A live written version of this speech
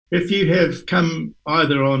If you have come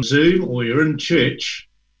either on Zoom or you're in church,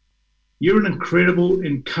 you're an incredible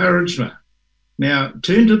encouragement. Now,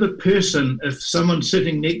 turn to the person, if someone's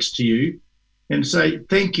sitting next to you, and say,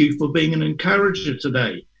 thank you for being an encourager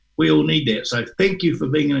today. We all need that. So, thank you for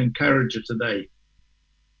being an encourager today.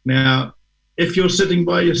 Now, if you're sitting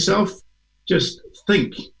by yourself, just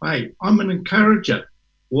think, hey, I'm an encourager.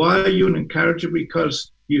 Why are you an encourager?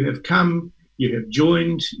 Because you have come, you have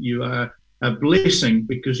joined, you are a blessing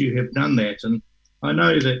because you have done that. And I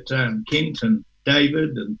know that Kent and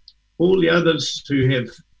David and all the others who have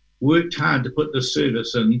worked hard to put this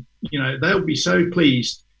service in, they'll be so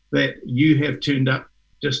pleased that you have turned up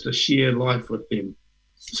just to share life with them.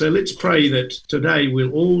 So let's pray that today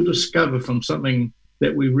we'll all discover from something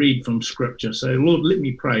that we read from Scripture. So, Lord, let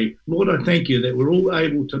me pray. Lord, I thank you that we're all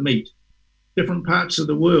able to meet different parts of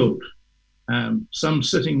the world, some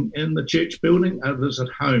sitting in the church building, others at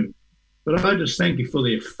home. But I just thank you for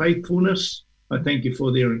their faithfulness. I thank you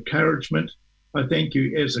for their encouragement. I thank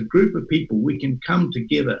you as a group of people, we can come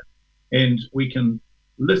together and we can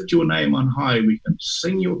lift your name on high. We can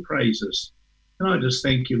sing your praises. And I just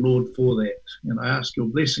thank you, Lord, for that. And I ask your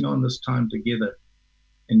blessing on this time together.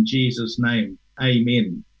 In Jesus' name,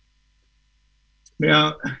 amen.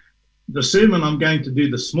 Now, the sermon I'm going to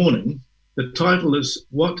do this morning, the title is,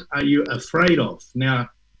 What Are You Afraid Of? Now,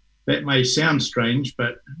 that may sound strange,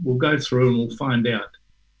 but we'll go through and we'll find out.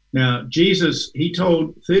 Now, Jesus, he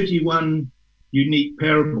told 31 unique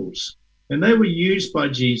parables, and they were used by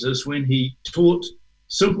Jesus when he taught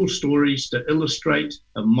simple stories to illustrate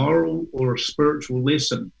a moral or a spiritual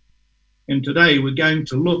lesson. And today we're going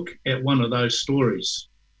to look at one of those stories.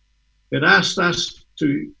 It asked us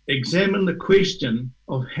to examine the question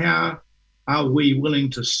of how are we willing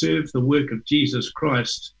to serve the work of Jesus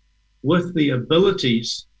Christ with the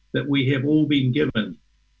abilities that we have all been given.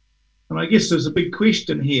 And I guess there's a big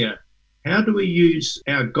question here. How do we use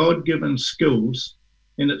our God-given skills?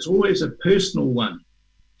 And it's always a personal one.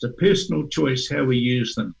 It's a personal choice how we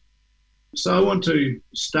use them. So I want to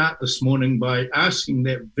start this morning by asking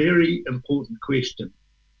that very important question.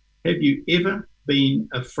 Have you ever been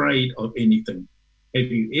afraid of anything? Have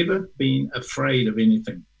you ever been afraid of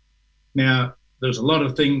anything? Now, there's a lot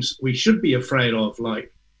of things we should be afraid of,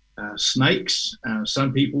 like snakes.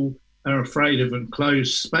 Some people are afraid of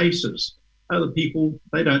enclosed spaces. Other people,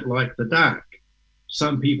 they don't like the dark.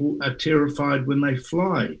 Some people are terrified when they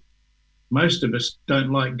fly. Most of us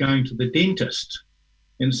don't like going to the dentist.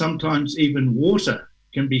 And sometimes even water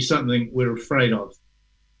can be something we're afraid of.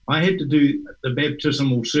 I had to do the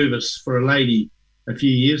baptismal service for a lady a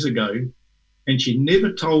few years ago, and she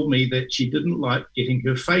never told me that she didn't like getting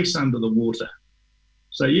her face under the water.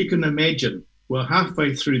 So you can imagine, well,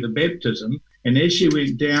 halfway through the baptism, and as she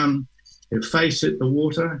went down, her face hit the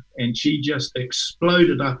water, and she just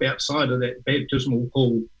exploded up outside of that baptismal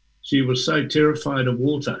pool. She was so terrified of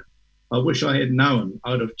water. I wish I had known.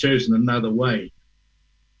 I'd have chosen another way.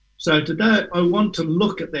 So today I want to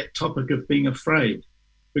look at that topic of being afraid,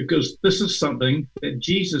 because this is something that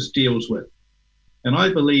Jesus deals with. And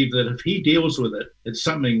I believe that if he deals with it, it's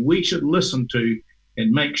something we should listen to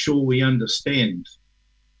and make sure we understand.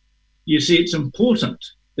 You see, it's important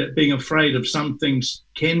that being afraid of some things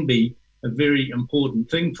can be a very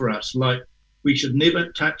important thing for us, like we should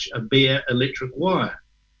never touch a bare electric wire.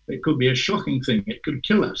 It could be a shocking thing. It could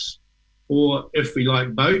kill us. Or if we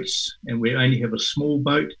like boats and we only have a small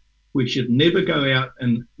boat, we should never go out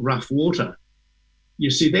in rough water. You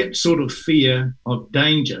see, that sort of fear of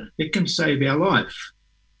danger, it can save our life.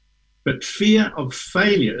 But fear of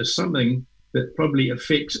failure is something that probably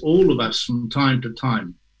affects all of us from time to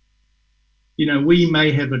time. We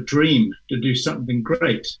may have a dream to do something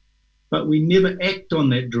great, but we never act on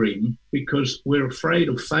that dream because we're afraid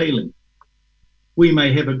of failing. We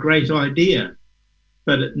may have a great idea,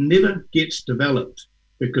 but it never gets developed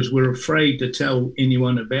because we're afraid to tell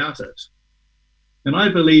anyone about it. And I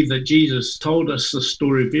believe that Jesus told us this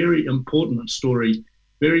story, very important story,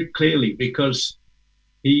 very clearly because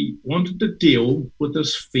he wanted to deal with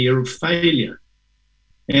this fear of failure.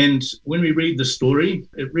 And when we read the story,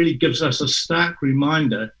 it really gives us a stark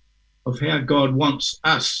reminder of how God wants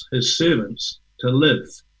us, his servants, to live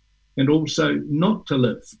and also not to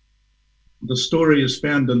live. The story is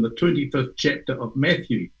found in the 25th chapter of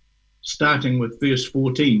Matthew, starting with verse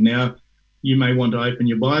 14. Now, you may want to open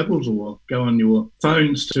your Bibles or go on your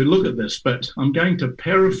phones to look at this, but I'm going to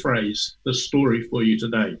paraphrase the story for you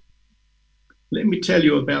today. Let me tell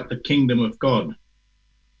you about the kingdom of God.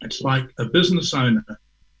 It's like a business owner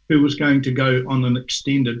who was going to go on an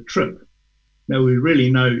extended trip. Now, we really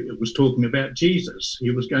know it was talking about Jesus. He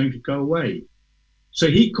was going to go away. So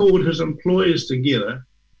he called his employers together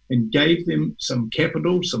and gave them some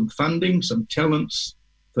capital, some funding, some talents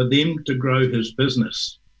for them to grow his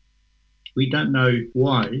business. We don't know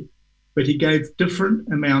why, but he gave different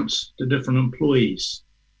amounts to different employees.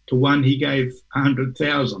 To one, he gave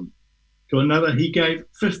 100,000. To another, he gave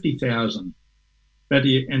 50,000.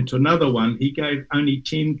 And to another one, he gave only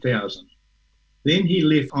 10,000. Then he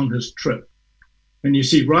left on his trip. And you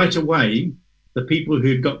see, right away, the people who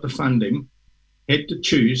had got the funding had to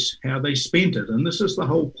choose how they spent it. And this is the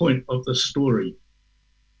whole point of the story.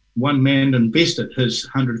 One man invested his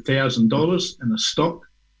 $100,000 in a stock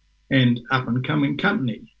and up-and-coming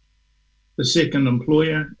company. The second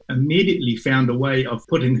employer immediately found a way of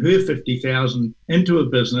putting her 50,000 into a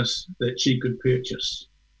business that she could purchase.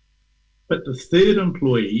 But the third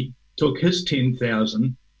employee took his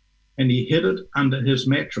 10,000 and he hid it under his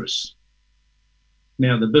mattress.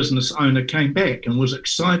 Now the business owner came back and was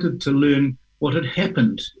excited to learn what had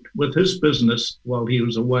happened with his business while he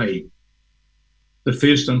was away. The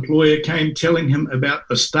first employer came telling him about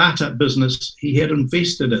the startup business he had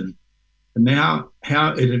invested in and now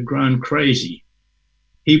how it had grown crazy.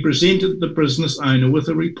 He presented the business owner with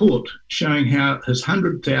a report showing how his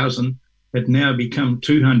 100,000 had now become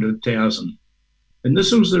 200,000. And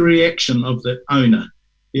this was the reaction of the owner.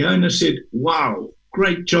 The owner said, "Wow,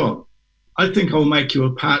 great job. I think I'll make you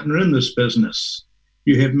a partner in this business.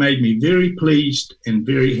 You have made me very pleased and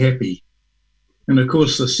very happy." And of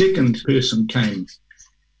course, the second person came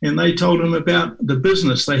and they told him about the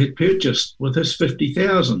business they had purchased with his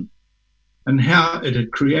 50,000 and how it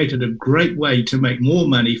had created a great way to make more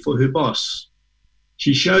money for her boss.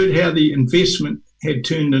 She showed how the investment had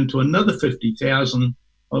turned into another 50,000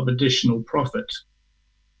 of additional profit.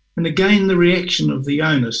 And again, the reaction of the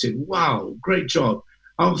owner said, "Wow, great job.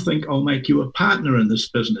 I think I'll make you a partner in this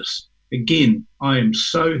business. Again, I am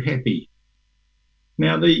so happy."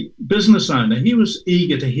 Now, the business owner, he was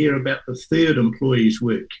eager to hear about the third employee's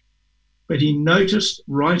work, but he noticed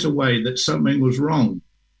right away that something was wrong.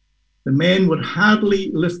 The man would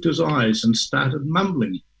hardly lift his eyes and started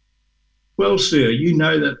mumbling. "Well, sir, you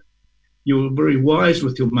know that you're very wise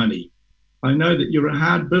with your money. I know that you're a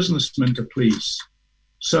hard businessman to please.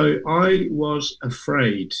 So I was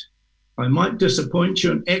afraid I might disappoint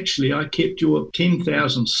you, and actually I kept your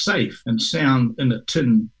 10,000 safe and sound in a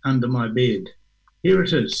tin under my bed. Here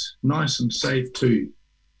it is, nice and safe too."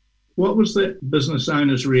 What was the business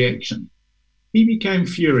owner's reaction? He became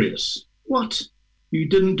furious. "What? You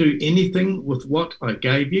didn't do anything with what I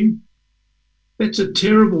gave you? That's a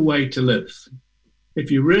terrible way to live.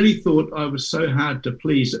 If you really thought I was so hard to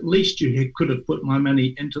please, at least you could have put my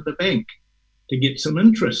money into the bank to get some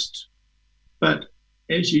interest. But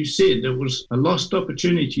as you said, it was a lost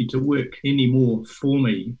opportunity to work anymore for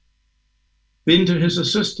me." Then to his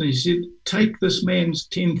assistant, he said, "Take this man's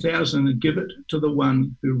 10,000 and give it to the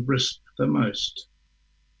one who risked the most.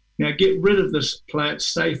 Now get rid of this play it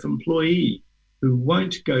safe employee who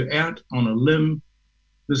won't go out on a limb.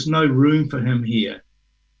 There's no room for him here."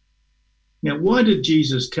 Now, why did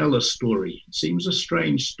Jesus tell a story? It seems a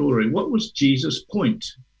strange story. What was Jesus' point?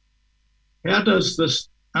 How does this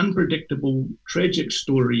unpredictable, tragic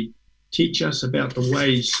story teach us about the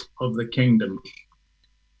ways of the kingdom?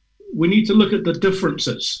 We need to look at the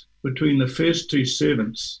differences between the first two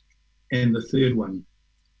servants and the third one.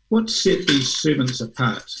 What set these servants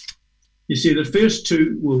apart? You see, the first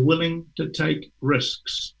two were willing to take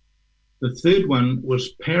risks. The third one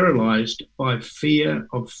was paralyzed by fear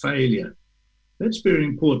of failure. That's very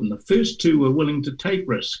important. The first two were willing to take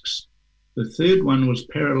risks. The third one was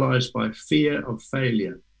paralyzed by fear of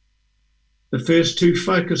failure. The first two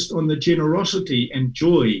focused on the generosity and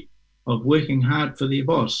joy of working hard for their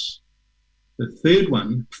boss. The third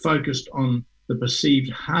one focused on the perceived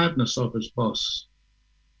hardness of his boss.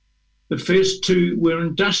 The first two were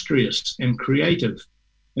industrious and creative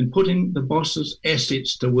in putting the boss's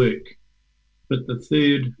assets to work, but the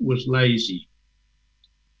third was lazy.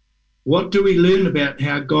 What do we learn about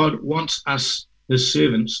how God wants us, his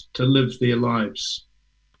servants, to live their lives?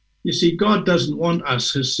 You see, God doesn't want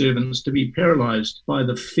us, his servants, to be paralyzed by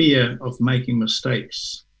the fear of making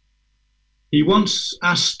mistakes. He wants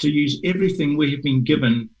us to use everything we have been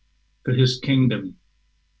given for his kingdom.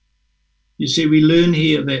 You see, we learn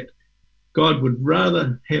here that God would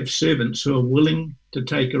rather have servants who are willing to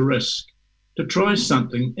take a risk, to try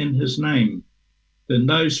something in his name, than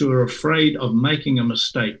those who are afraid of making a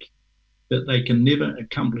mistake, that they can never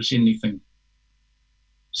accomplish anything.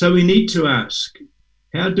 So we need to ask,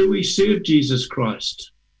 how do we serve Jesus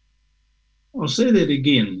Christ? I'll say that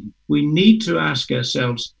again. We need to ask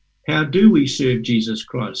ourselves, how do we serve Jesus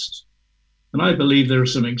Christ? And I believe there are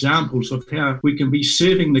some examples of how we can be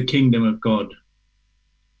serving the kingdom of God.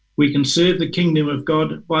 We can serve the kingdom of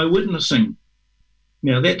God by witnessing.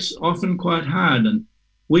 Now, that's often quite hard, and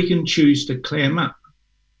we can choose to clam up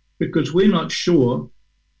because we're not sure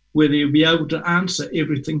whether you'll be able to answer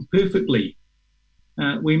everything perfectly.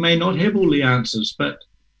 We may not have all the answers, but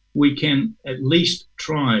we can at least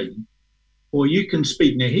try. Or you can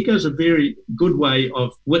speak. Now, here goes a very good way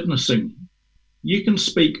of witnessing. You can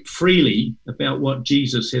speak freely about what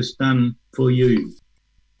Jesus has done for you.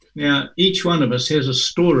 Now, each one of us has a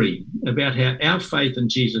story about how our faith in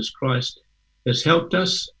Jesus Christ has helped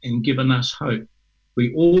us and given us hope.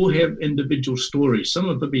 We all have individual stories. Some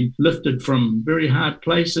have been lifted from very hard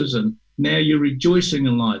places, and now you're rejoicing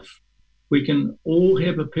in life. We can all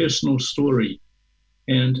have a personal story,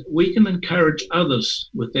 and we can encourage others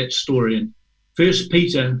with that story. And 1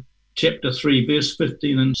 Peter chapter 3, verse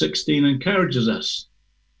 15 and 16 encourages us.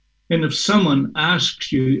 And if someone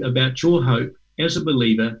asks you about your hope as a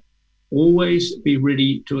believer, always be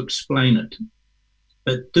ready to explain it.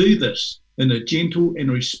 But do this in a gentle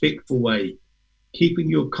and respectful way, keeping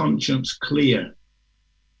your conscience clear.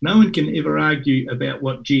 No one can ever argue about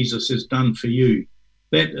what Jesus has done for you.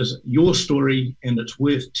 That is your story, and it's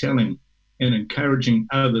worth telling and encouraging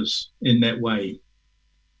others in that way.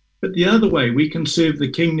 But the other way, we can serve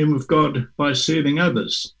the kingdom of God by serving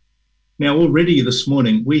others. Now, already this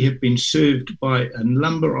morning, we have been served by a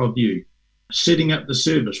number of you, setting up the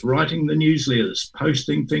service, writing the newsletters,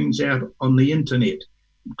 posting things out on the internet,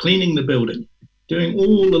 cleaning the building, doing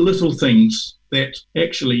all the little things that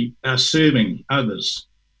actually are serving others.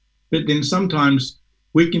 But then sometimes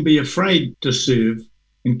we can be afraid to serve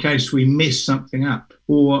in case we mess something up,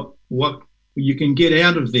 or what you can get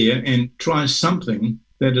out of there and try something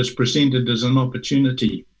that is presented as an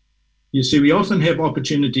opportunity. You see, we often have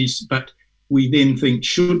opportunities, but we then think,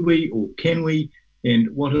 should we or can we?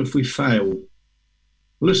 And what if we fail?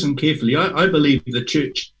 Listen carefully. I believe the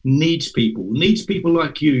church needs people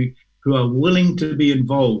like you who are willing to be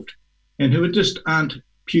involved and who just aren't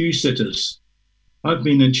pew sitters. I've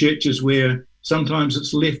been in churches where sometimes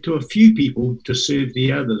it's left to a few people to serve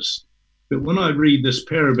the others. But when I read this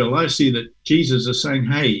parable, I see that Jesus is saying,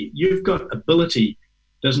 hey, you've got ability.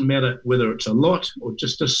 Doesn't matter whether it's a lot or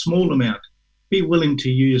just a small amount. Be willing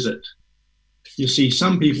to use it. You see,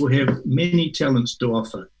 some people have many talents to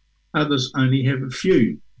offer. Others only have a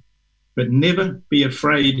few. But never be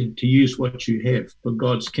afraid to use what you have for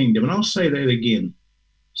God's kingdom. And I'll say that again.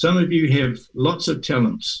 Some of you have lots of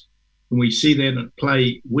talents, and we see that at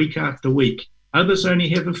play week after week. Others only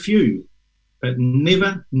have a few, but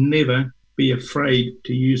never, never be afraid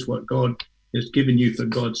to use what God has given you for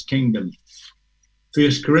God's kingdom. 1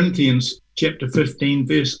 Corinthians chapter 15,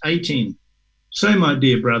 verse 18. So, my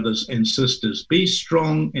dear brothers and sisters, be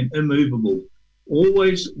strong and immovable.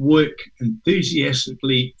 Always work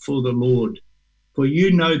enthusiastically for the Lord, for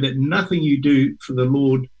you know that nothing you do for the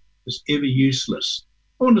Lord is ever useless.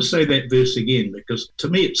 I want to say that verse again because to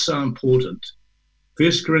me it's so important.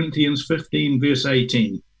 1 Corinthians 15, verse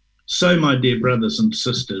 18. So, my dear brothers and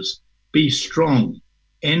sisters, be strong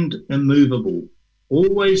and immovable.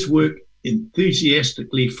 Always work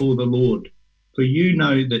enthusiastically for the Lord, for you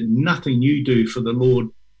know that nothing you do for the Lord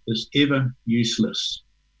is ever useless.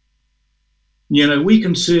 You know, we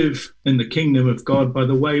can serve in the kingdom of God by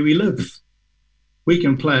the way we live. We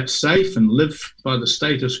can play it safe and live by the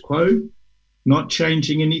status quo, not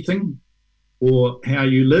changing anything or how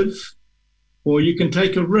you live. Or you can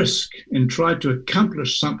take a risk and try to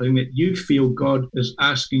accomplish something that you feel God is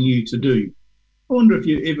asking you to do. I wonder if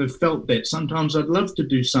you ever felt that. Sometimes I'd love to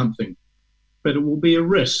do something, but it will be a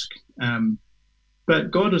risk.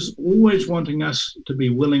 But God is always wanting us to be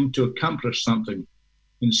willing to accomplish something,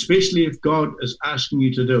 and especially if God is asking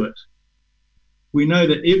you to do it. We know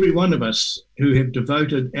that every one of us who have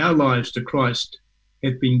devoted our lives to Christ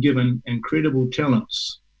have been given incredible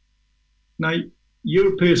talents. Now,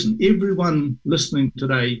 you're a person, everyone listening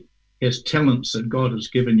today has talents that God has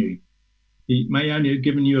given you. He may only have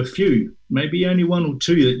given you a few, maybe only one or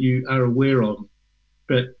two that you are aware of,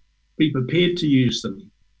 but be prepared to use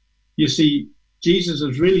them. You see, Jesus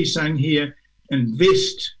is really saying here,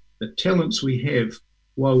 invest the talents we have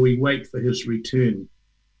while we wait for his return.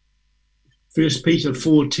 1 Peter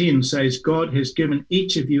 4:10 says, God has given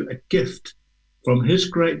each of you a gift from his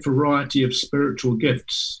great variety of spiritual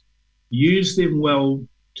gifts. Use them well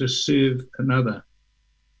to serve another.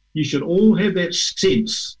 You should all have that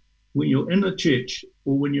sense when you're in the church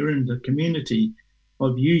or when you're in the community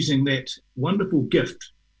of using that wonderful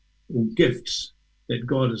gift or gifts that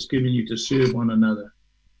God has given you to serve one another.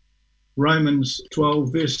 Romans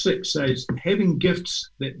 12 verse 6 says, having gifts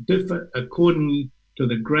that differ according to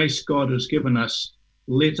the grace God has given us,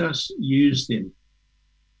 let us use them.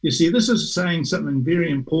 You see, this is saying something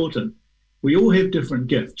very important. We all have different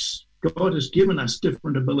gifts. God has given us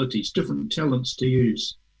different abilities, different talents to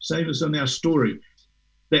use. Same as in our story.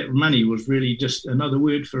 That money was really just another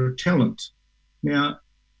word for talent. Now,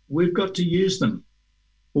 we've got to use them.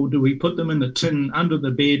 Or do we put them in the tin under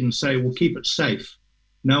the bed and say, we'll keep it safe?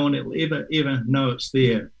 No one will ever know it's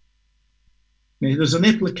there. Now, there's an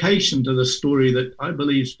application to this story that I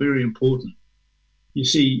believe is very important. You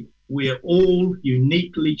see, we are all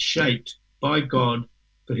uniquely shaped by God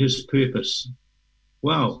for his purpose.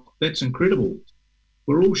 Wow, that's incredible.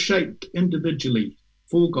 We're all shaped individually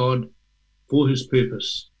for God, for his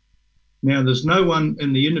purpose. Now, there's no one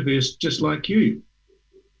in the universe just like you.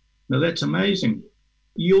 Now, that's amazing.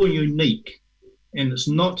 You're unique, and it's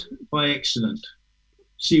not by accident.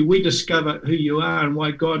 See, we discover who you are and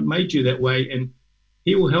why God made you that way, and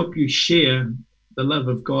he will help you share the love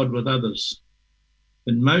of God with others.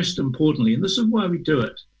 And most importantly, and this is why we do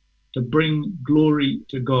it, to bring glory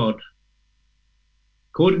to God.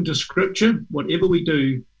 According to Scripture, whatever we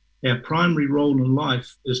do, our primary role in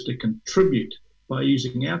life is to contribute by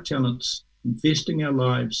using our talents, investing our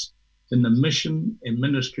lives in the mission and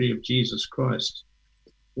ministry of Jesus Christ.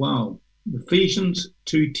 Wow. Ephesians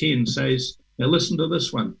 2:10 says, now listen to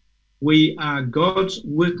this one. We are God's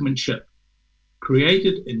workmanship,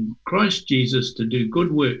 created in Christ Jesus to do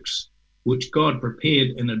good works, which God prepared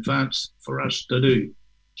in advance for us to do.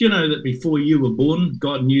 Do you know that before you were born,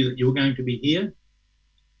 God knew that you were going to be here?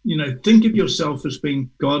 You know, think of yourself as being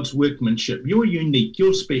God's workmanship. You're unique,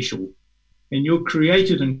 you're special, and you're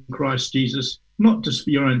created in Christ Jesus, not just for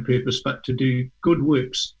your own purpose, but to do good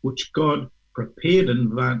works, which God prepared in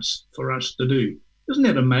advance for us to do. Isn't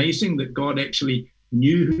that amazing that God actually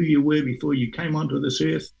knew who you were before you came onto this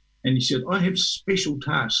earth? And he said, I have special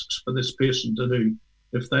tasks for this person to do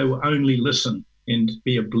if they will only listen and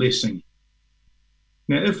be a blessing.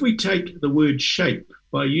 Now, if we take the word shape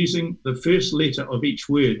by using the first letter of each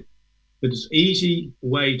word, it is an easy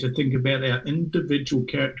way to think about our individual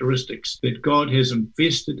characteristics that God has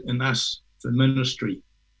invested in us for ministry.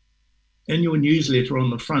 In your newsletter on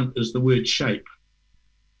the front is the word shape.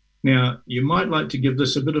 Now, you might like to give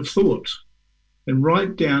this a bit of thought and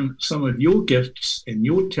write down some of your gifts and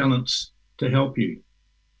your talents to help you.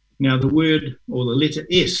 Now, the word or the letter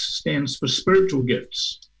S stands for spiritual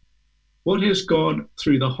gifts. What has God,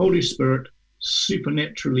 through the Holy Spirit,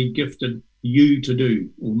 supernaturally gifted you to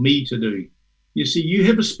do or me to do? You see, you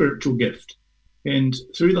have a spiritual gift, and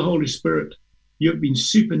through the Holy Spirit, you've been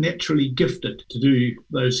supernaturally gifted to do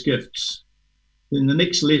those gifts. Then the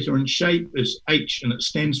next letter in shape is H, and it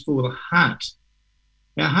stands for the heart.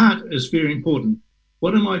 Our heart is very important.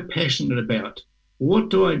 What am I passionate about? What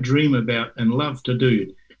do I dream about and love to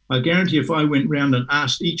do? I guarantee if I went round and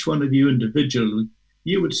asked each one of you individually,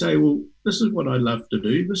 you would say, well, this is what I love to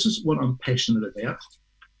do. This is what I'm passionate about.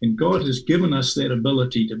 And God has given us that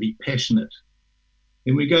ability to be passionate.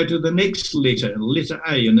 And we go to the next letter, letter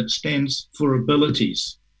A, and it stands for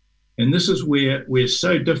abilities. And this is where we're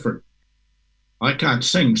so different. I can't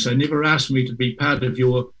sing, so never ask me to be part of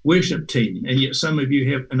your worship team. And yet some of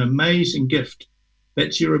you have an amazing gift.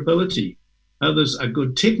 That's your ability. Others are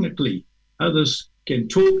good technically. Others can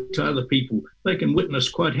talk to other people. They can witness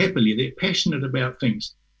quite happily. They're passionate about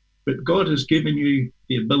things. But God has given you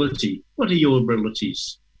the ability. What are your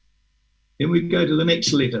abilities? Then we go to the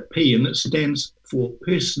next letter, P, and it stands for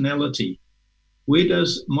personality. Where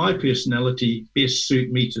does my personality best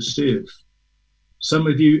suit me to serve? Some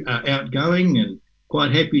of you are outgoing and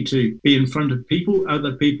quite happy to be in front of people.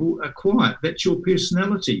 Other people are quiet. That's your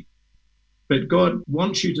personality. But God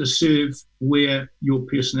wants you to serve where your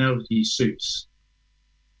personality suits.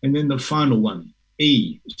 And then the final one,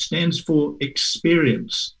 E, stands for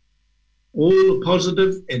experience. All the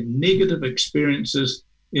positive and negative experiences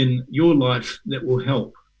in your life that will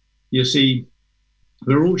help. You see,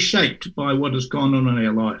 we're all shaped by what has gone on in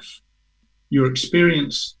our life. Your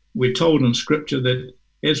experience, we're told in Scripture that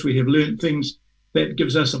as we have learned things, that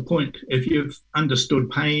gives us a point. If you've understood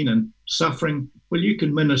pain and suffering, well, you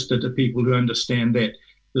can minister to people who understand that.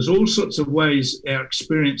 There's all sorts of ways our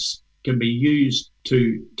experience can be used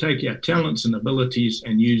to take our talents and abilities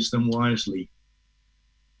and use them wisely.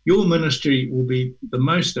 Your ministry will be the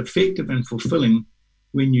most effective and fulfilling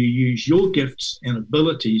when you use your gifts and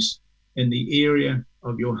abilities in the area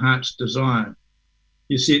of your heart's desire.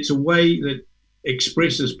 You see, it's a way that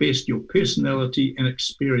expresses best your personality and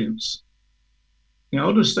experience. Now,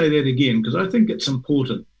 I'll just say that again because I think it's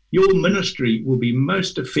important. Your ministry will be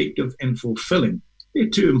most effective and fulfilling. They're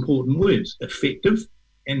two important words, effective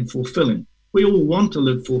and fulfilling. We all want to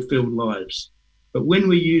live fulfilled lives. But when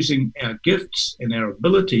we're using our gifts and our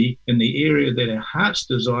ability in the area that our hearts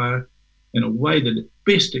desire in a way that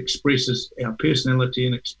best expresses our personality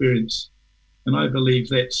and experience, and I believe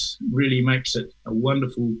that's really makes it a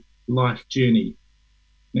wonderful life journey.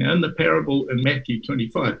 Now, in the parable in Matthew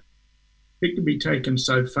 25, it can be taken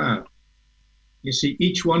so far. You see,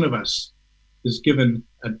 each one of us is given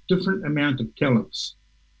a different amount of talents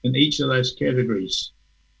in each of those categories.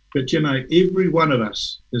 But every one of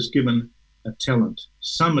us is given a talent.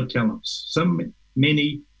 Some are talents, some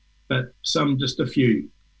many, but some just a few.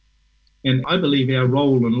 And I believe our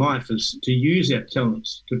role in life is to use our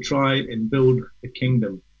talents to try and build the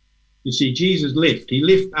kingdom. You see, Jesus left. He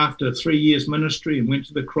left after 3 years ministry and went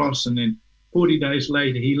to the cross, and then 40 days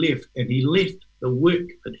later he left, and he left the work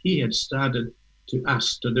that he had started to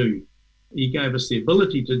us to do. He gave us the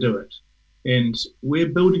ability to do it, and we're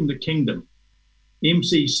building the kingdom.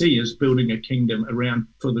 MCC is building a kingdom around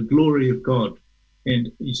for the glory of God,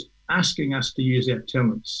 and he's asking us to use our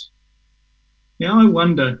talents. Now, I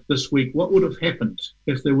wonder this week what would have happened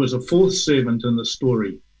if there was a fourth servant in the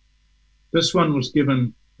story. This one was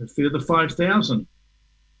given a further 5,000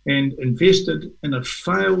 and invested in a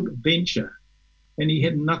failed venture, and he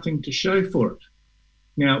had nothing to show for it.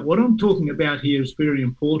 Now, what I'm talking about here is very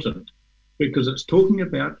important because it's talking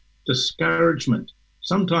about discouragement.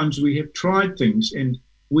 Sometimes we have tried things and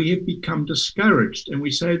we have become discouraged and we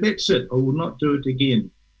say, that's it, I will not do it again.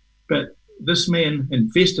 But this man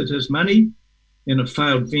invested his money in a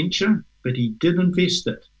failed venture, but he did invest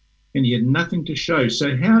it and he had nothing to show.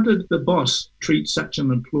 So how did the boss treat such an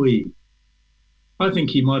employee? I think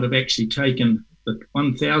he might have actually taken the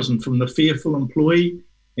 1,000 from the fearful employee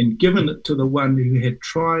and given it to the one who had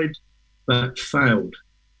tried but failed.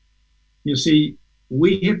 You see,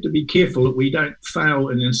 we have to be careful that we don't fail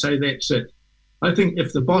and then say that's it. I think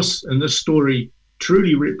if the boss in this story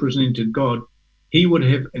truly represented God, he would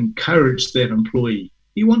have encouraged that employee.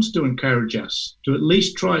 He wants to encourage us to at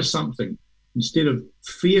least try something instead of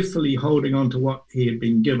fearfully holding on to what he had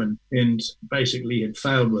been given and basically had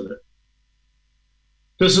failed with it.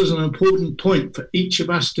 This is an important point for each of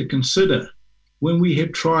us to consider when we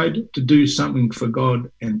have tried to do something for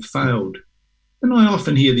God and failed. And I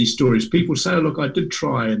often hear these stories. People say, look, I did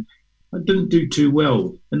try and I didn't do too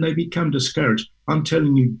well, and they become discouraged. I'm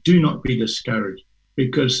telling you, do not be discouraged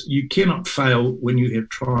because you cannot fail when you have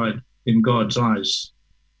tried in God's eyes.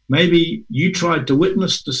 Maybe you tried to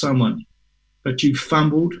witness to someone, but you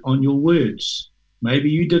fumbled on your words. Maybe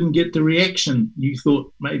you didn't get the reaction you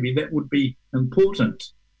thought maybe that would be important.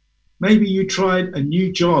 Maybe you tried a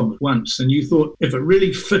new job once and you thought if it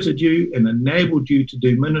really fitted you and enabled you to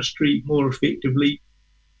do ministry more effectively,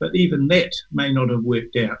 but even that may not have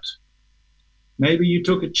worked out. Maybe you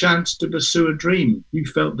took a chance to pursue a dream you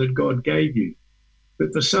felt that God gave you,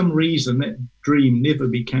 but for some reason that dream never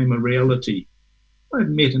became a reality. I've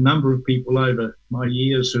met a number of people over my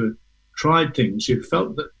years who tried things, who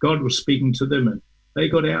felt that God was speaking to them and they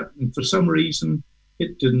got out and for some reason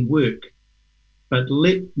it didn't work. But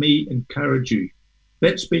let me encourage you.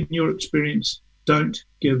 That's been your experience. Don't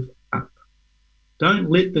give up. Don't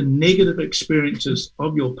let the negative experiences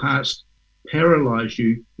of your past paralyze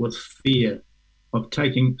you with fear of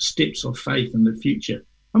taking steps of faith in the future.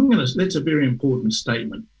 That's a very important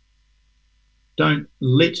statement. Don't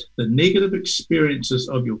let the negative experiences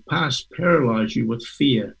of your past paralyze you with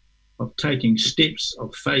fear of taking steps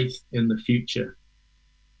of faith in the future.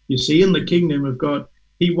 You see, in the kingdom of God,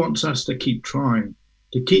 he wants us to keep trying,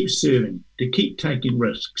 to keep serving, to keep taking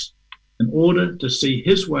risks in order to see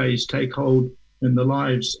his ways take hold in the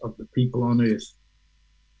lives of the people on earth.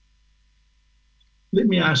 Let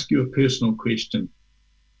me ask you a personal question.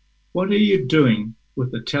 What are you doing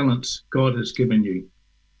with the talents God has given you?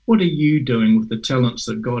 What are you doing with the talents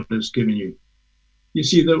that God has given you? You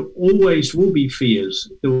see, there always will be fears.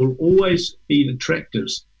 There will always be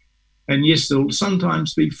detractors. And yes, there will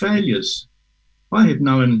sometimes be failures. I have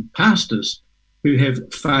known pastors who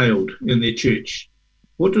have failed in their church.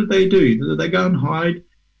 What did they do? Did they go and hide?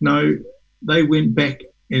 No, they went back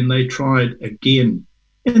and they tried again.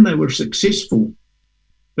 And they were successful.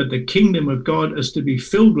 But the kingdom of God is to be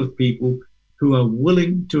filled with people who are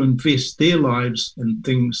willing to invest their lives in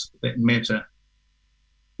things that matter.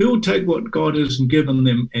 Who will take what God has given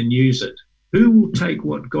them and use it? Who will take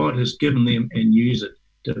what God has given them and use it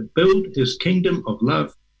to build his kingdom of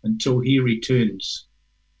love until he returns?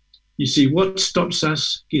 You see, what stops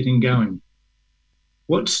us getting going?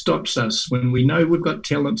 What stops us when we know we've got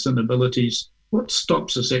talents and abilities? What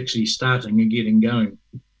stops us actually starting and getting going?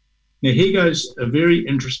 Now, here goes a very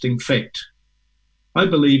interesting fact. I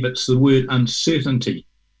believe it's the word uncertainty.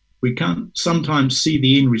 We can't sometimes see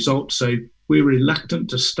the end result, so we're reluctant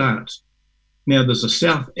to start. Now, there's a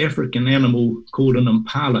South African animal called an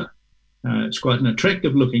impala. It's quite an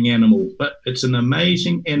attractive looking animal, but it's an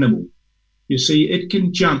amazing animal. You see, it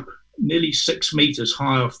can jump nearly 6 meters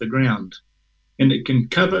high off the ground, and it can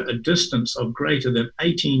cover a distance of greater than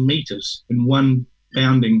 18 meters in one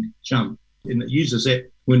bounding jump. And it uses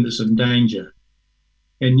that when it's in danger.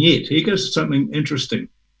 And yet, here goes something interesting.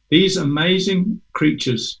 These amazing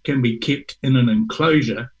creatures can be kept in an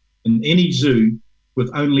enclosure in any zoo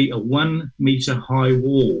with only a 1 meter high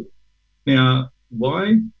wall. Now,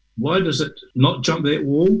 why? Why does it not jump that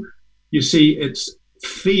wall? You see, it's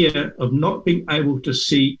fear of not being able to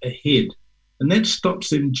see ahead, and that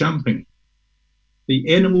stops them jumping.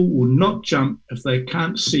 The animal will not jump if they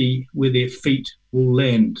can't see where their feet will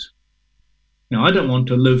land. Now, I don't want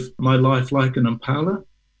to live my life like an impala,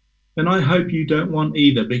 and I hope you don't want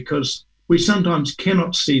either, because we sometimes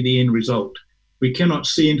cannot see the end result. We cannot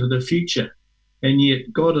see into the future. And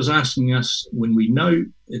yet, God is asking us, when we know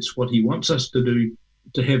it's what He wants us to do,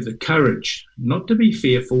 to have the courage, not to be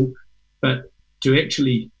fearful, but to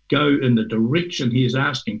actually go in the direction He is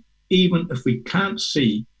asking, even if we can't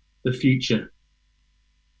see the future.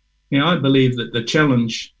 Now, I believe that the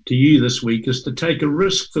challenge to you this week is to take a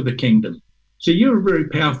risk for the kingdom. So you're a very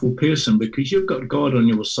powerful person because you've got God on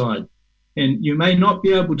your side. And you may not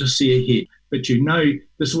be able to see ahead, but you know,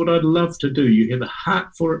 this is what I'd love to do. You have a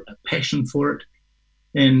heart for it, a passion for it.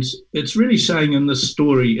 And it's really saying in this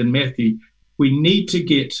story in Matthew, we need to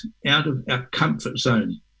get out of our comfort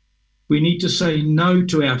zone. We need to say no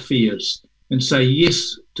to our fears and say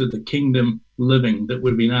yes to the kingdom living that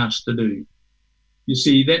we've been asked to do. You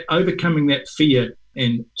see, that overcoming that fear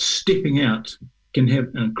and stepping out can have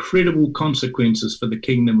incredible consequences for the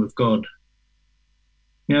kingdom of God.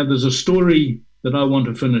 Now, there's a story that I want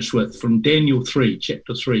to finish with from Daniel 3,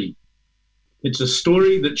 chapter 3. It's a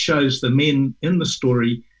story that shows the men in the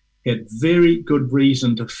story had very good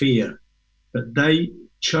reason to fear, but they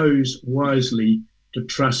chose wisely to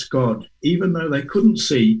trust God, even though they couldn't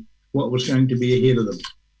see what was going to be ahead of them.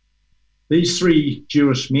 These three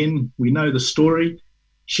Jewish men, we know the story,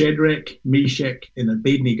 Shadrach, Meshach, and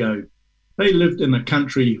Abednego. They lived in a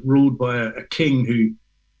country ruled by a king who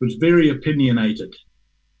was very opinionated.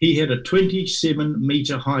 He had a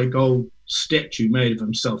 27-meter high gold statue made of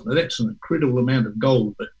himself. Now, that's an incredible amount of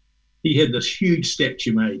gold, but he had this huge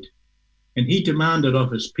statue made. And he demanded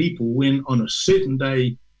of his people, when on a certain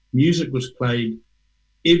day music was played,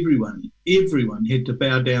 everyone had to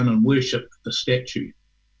bow down and worship the statue.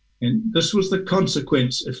 And this was the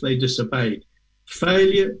consequence if they disobeyed.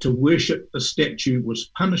 Failure to worship the statue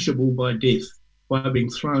was punishable by death, by being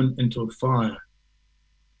thrown into a fire.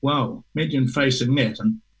 Wow, imagine facing that.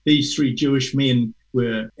 And these three Jewish men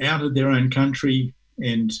were out of their own country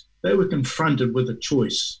and they were confronted with a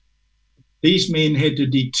choice. These men had to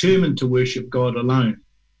determine to worship God alone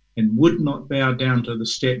and would not bow down to the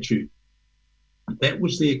statue. That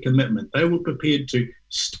was their commitment. They were prepared to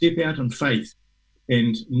step out in faith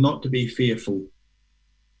and not to be fearful.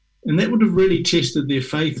 And that would have really tested their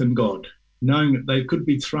faith in God, knowing that they could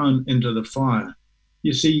be thrown into the fire.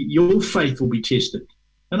 You see, your faith will be tested.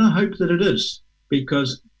 And I hope that it is,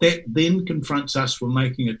 because that then confronts us for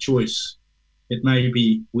making a choice. It may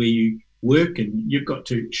be where you work and you've got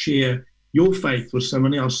to share your faith with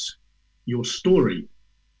someone else, your story.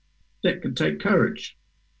 That can take courage.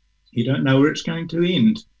 You don't know where it's going to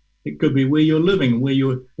end. It could be where you're living, where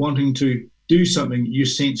you're wanting to do something you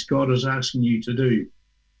sense God is asking you to do.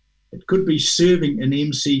 It could be serving in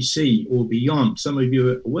MCC or beyond. Some of you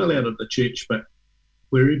are well out of the church, but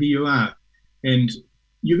wherever you are, and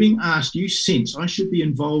you're being asked, you sense I should be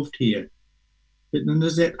involved here. But then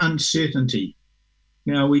there's that uncertainty.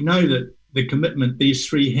 Now, we know that the commitment these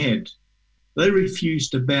three had, they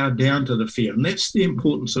refused to bow down to the fear. And that's the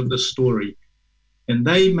importance of this story. And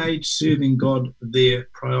they made serving God their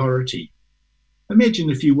priority. Imagine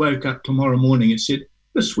if you woke up tomorrow morning and said,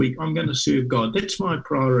 this week I'm going to serve God. That's my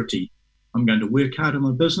priority. I'm going to work hard in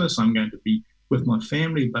my business. I'm going to be with my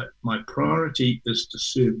family, but my priority is to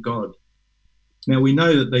serve God. Now, we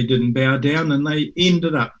know that they didn't bow down and they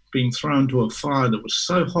ended up being thrown to a fire that was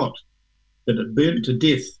so hot that it burnt to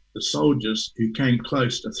death the soldiers who came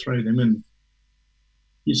close to throw them in.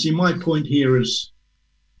 You see, my point here is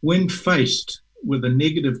when faced with a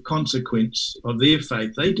negative consequence of their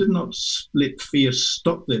faith, they did not let fear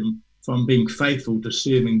stop them from being faithful to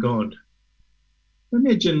serving God.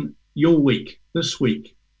 Imagine your week, this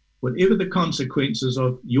week, whatever the consequences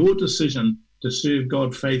of your decision to serve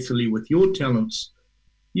God faithfully with your talents,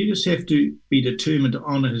 you just have to be determined to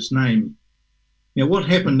honour his name. Now, what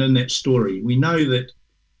happened in that story? We know that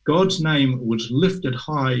God's name was lifted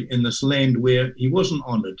high in this land where he wasn't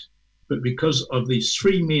honored. But because of these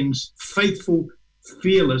three men's faithful,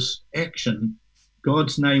 fearless action,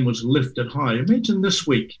 God's name was lifted high. Imagine this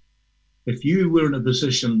week if you were in a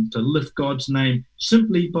position to lift God's name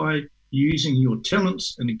simply by using your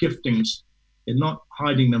talents and giftings and not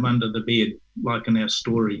hiding them under the bed, like in our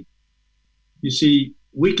story. You see,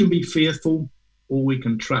 we can be fearful or we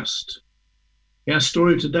can trust. Our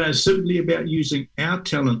story today is simply about using our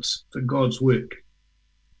talents for God's work.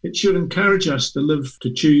 It should encourage us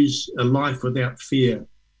to choose a life without fear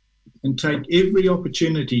and take every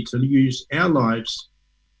opportunity to use our lives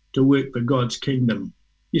to work for God's kingdom.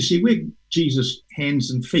 You see, we're Jesus'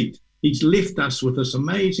 hands and feet. He's left us with this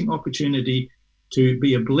amazing opportunity to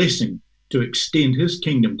be a blessing, to extend his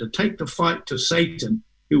kingdom, to take the fight to Satan,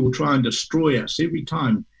 who will try and destroy us every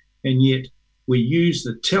time. And yet we use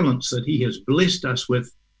the talents that he has blessed us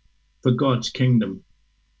with for God's kingdom.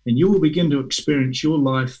 And you will begin to experience your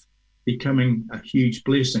life becoming a huge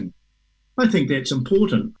blessing. I think that's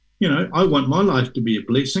important. I want my life to be a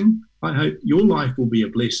blessing. I hope your life will be a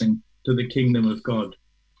blessing to the kingdom of God.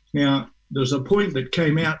 Now, there's a point that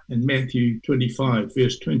came out in Matthew 25,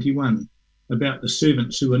 verse 21, about the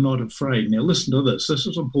servants who were not afraid. Now, listen to this. This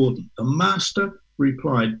is important. The master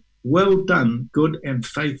replied, "Well done, good and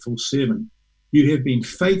faithful servant. You have been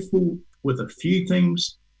faithful with a few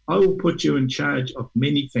things. I will put you in charge of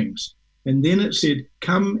many things." And then it said,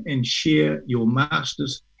 "Come and share your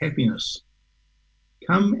master's happiness."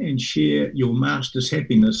 Come and share your master's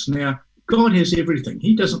happiness. Now, God has everything.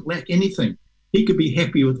 He doesn't lack anything. He could be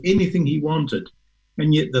happy with anything he wanted.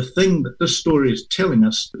 And yet the thing that this story is telling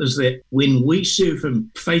us is that when we serve him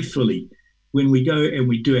faithfully, when we go and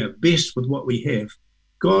we do our best with what we have,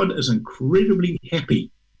 God is incredibly happy.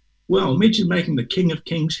 Well, imagine making the King of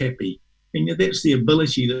Kings happy. And yet that's the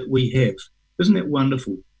ability that we have. Isn't that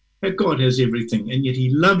wonderful? That God has everything, and yet he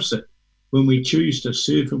loves it when we choose to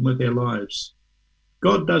serve him with our lives.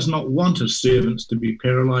 God does not want his servants to be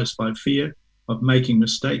paralyzed by fear of making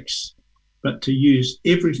mistakes, but to use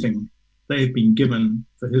everything they have been given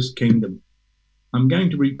for his kingdom. I'm going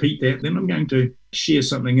to repeat that, then I'm going to share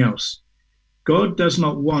something else. God does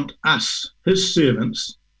not want us, his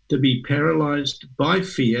servants, to be paralyzed by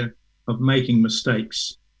fear of making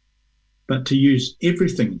mistakes, but to use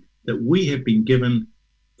everything that we have been given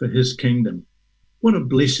for his kingdom. What a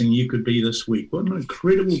blessing you could be this week. What an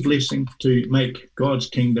incredible blessing to make God's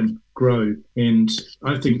kingdom grow. And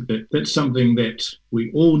I think that that's something that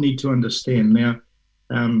we all need to understand. Now,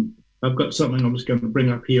 I've got something I'm just going to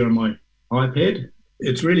bring up here on my iPad.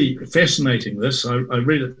 It's really fascinating, this. I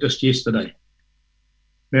read it just yesterday.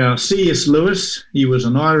 Now, C.S. Lewis, he was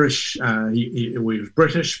an Irish, he was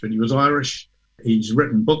British, but he was Irish. He's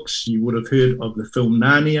written books. You would have heard of the film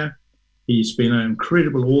Narnia. He's been an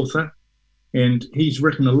incredible author. And he's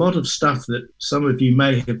written a lot of stuff that some of you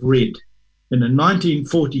may have read. And in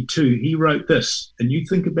 1942, he wrote this, and you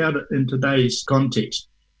think about it in today's context.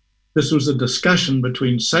 This was a discussion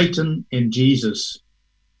between Satan and Jesus.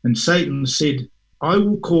 And Satan said, "I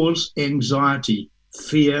will cause anxiety,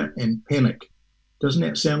 fear, and panic." Doesn't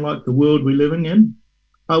that sound like the world we're living in?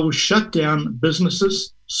 "I will shut down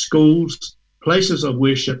businesses, schools, places of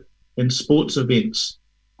worship, and sports events.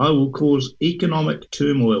 I will cause economic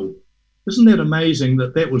turmoil." Isn't that amazing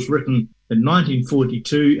that that was written in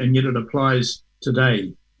 1942 and yet it applies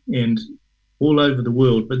today and all over the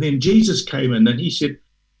world? But then Jesus came in and he said,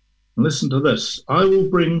 listen to this, "I will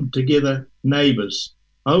bring together neighbors.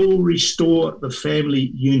 I will restore the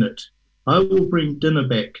family unit. I will bring dinner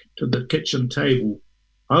back to the kitchen table.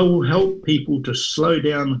 I will help people to slow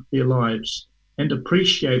down their lives and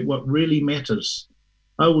appreciate what really matters.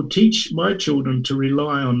 I will teach my children to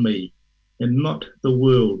rely on me and not the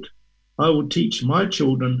world. I will teach my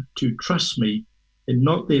children to trust me and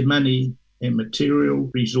not their money and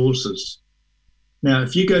material resources." Now,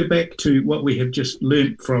 if you go back to what we have just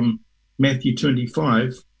learnt from Matthew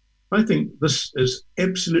 25, I think this is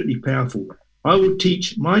absolutely powerful. "I will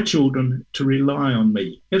teach my children to rely on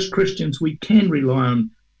me." As Christians, we can rely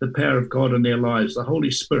on the power of God in our lives, the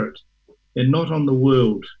Holy Spirit, and not on the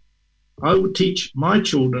world. "I will teach my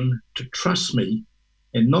children to trust me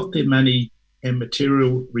and not their money and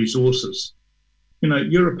material resources."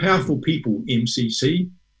 You're a powerful people, MCC.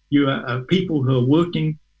 You are a people who are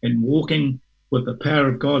working and walking with the power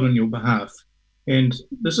of God on your behalf. And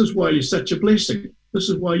this is why you're such a blessing. This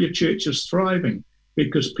is why your church is thriving,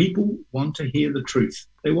 because people want to hear the truth.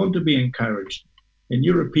 They want to be encouraged. And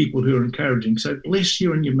you're a people who are encouraging. So bless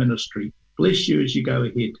you in your ministry. Bless you as you go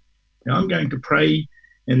ahead. Now I'm going to pray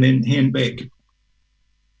and then hand back.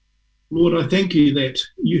 Lord, I thank you that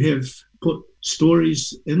you have put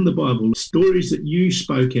stories in the Bible, stories that you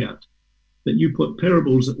spoke out, that you put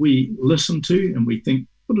parables that we listen to and we think,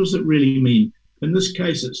 what does it really mean? In this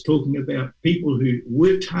case, it's talking about people who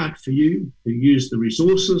worked hard for you, who used the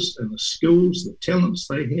resources and the skills, the talents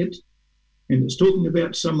they had. And it's talking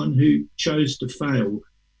about someone who chose to fail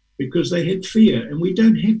because they had fear. And we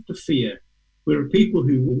don't have to fear. We're a people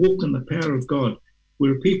who walk in the power of God.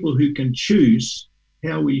 We're a people who can choose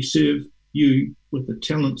how we serve you with the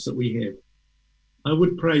talents that we have. I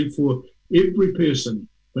would pray for every person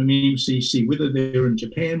from MCC, whether they're in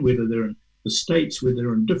Japan, whether they're in the States, whether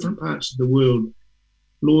they're in different parts of the world,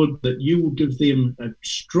 Lord, that you will give them a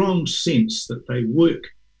strong sense that they work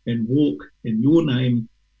and walk in your name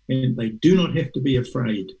and they do not have to be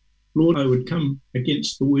afraid. Lord, I would come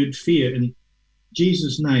against the word fear in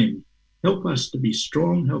Jesus' name. Help us to be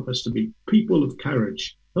strong. Help us to be people of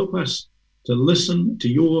courage. Help us to listen to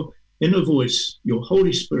your inner voice, your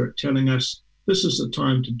Holy Spirit telling us this is the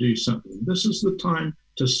time to do something. This is the time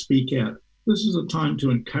to speak out. This is the time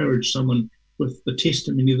to encourage someone with the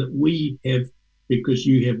testimony that we have because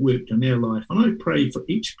you have worked in our life. And I pray for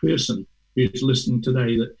each person who's listening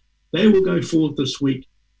today that they will go forth this week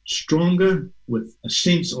stronger with a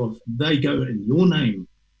sense of they go in your name.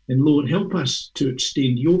 And Lord, help us to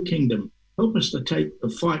extend your kingdom. Help us to take the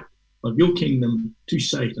fight of your kingdom to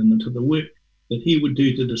Satan and to the work that he would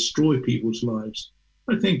do to destroy people's lives.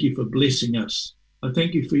 I thank you for blessing us. I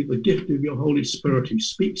thank you for the gift of your Holy Spirit who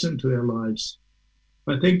speaks into our lives.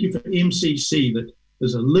 I thank you for MCC that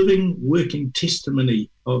is a living, working testimony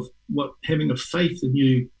of what having a faith in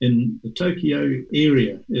you in the Tokyo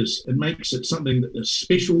area is. It makes it something that is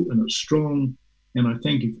special and it's strong. And I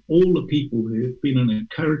thank you for all the people who have been an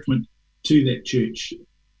encouragement to that church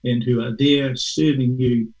and who are there serving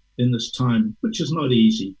you in this time, which is not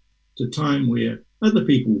easy. It's a time where other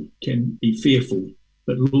people can be fearful.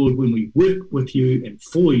 But Lord, when we work with you and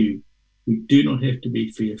for you, we do not have to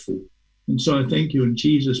be fearful. And so I thank you in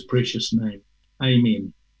Jesus' precious name.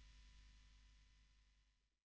 Amen.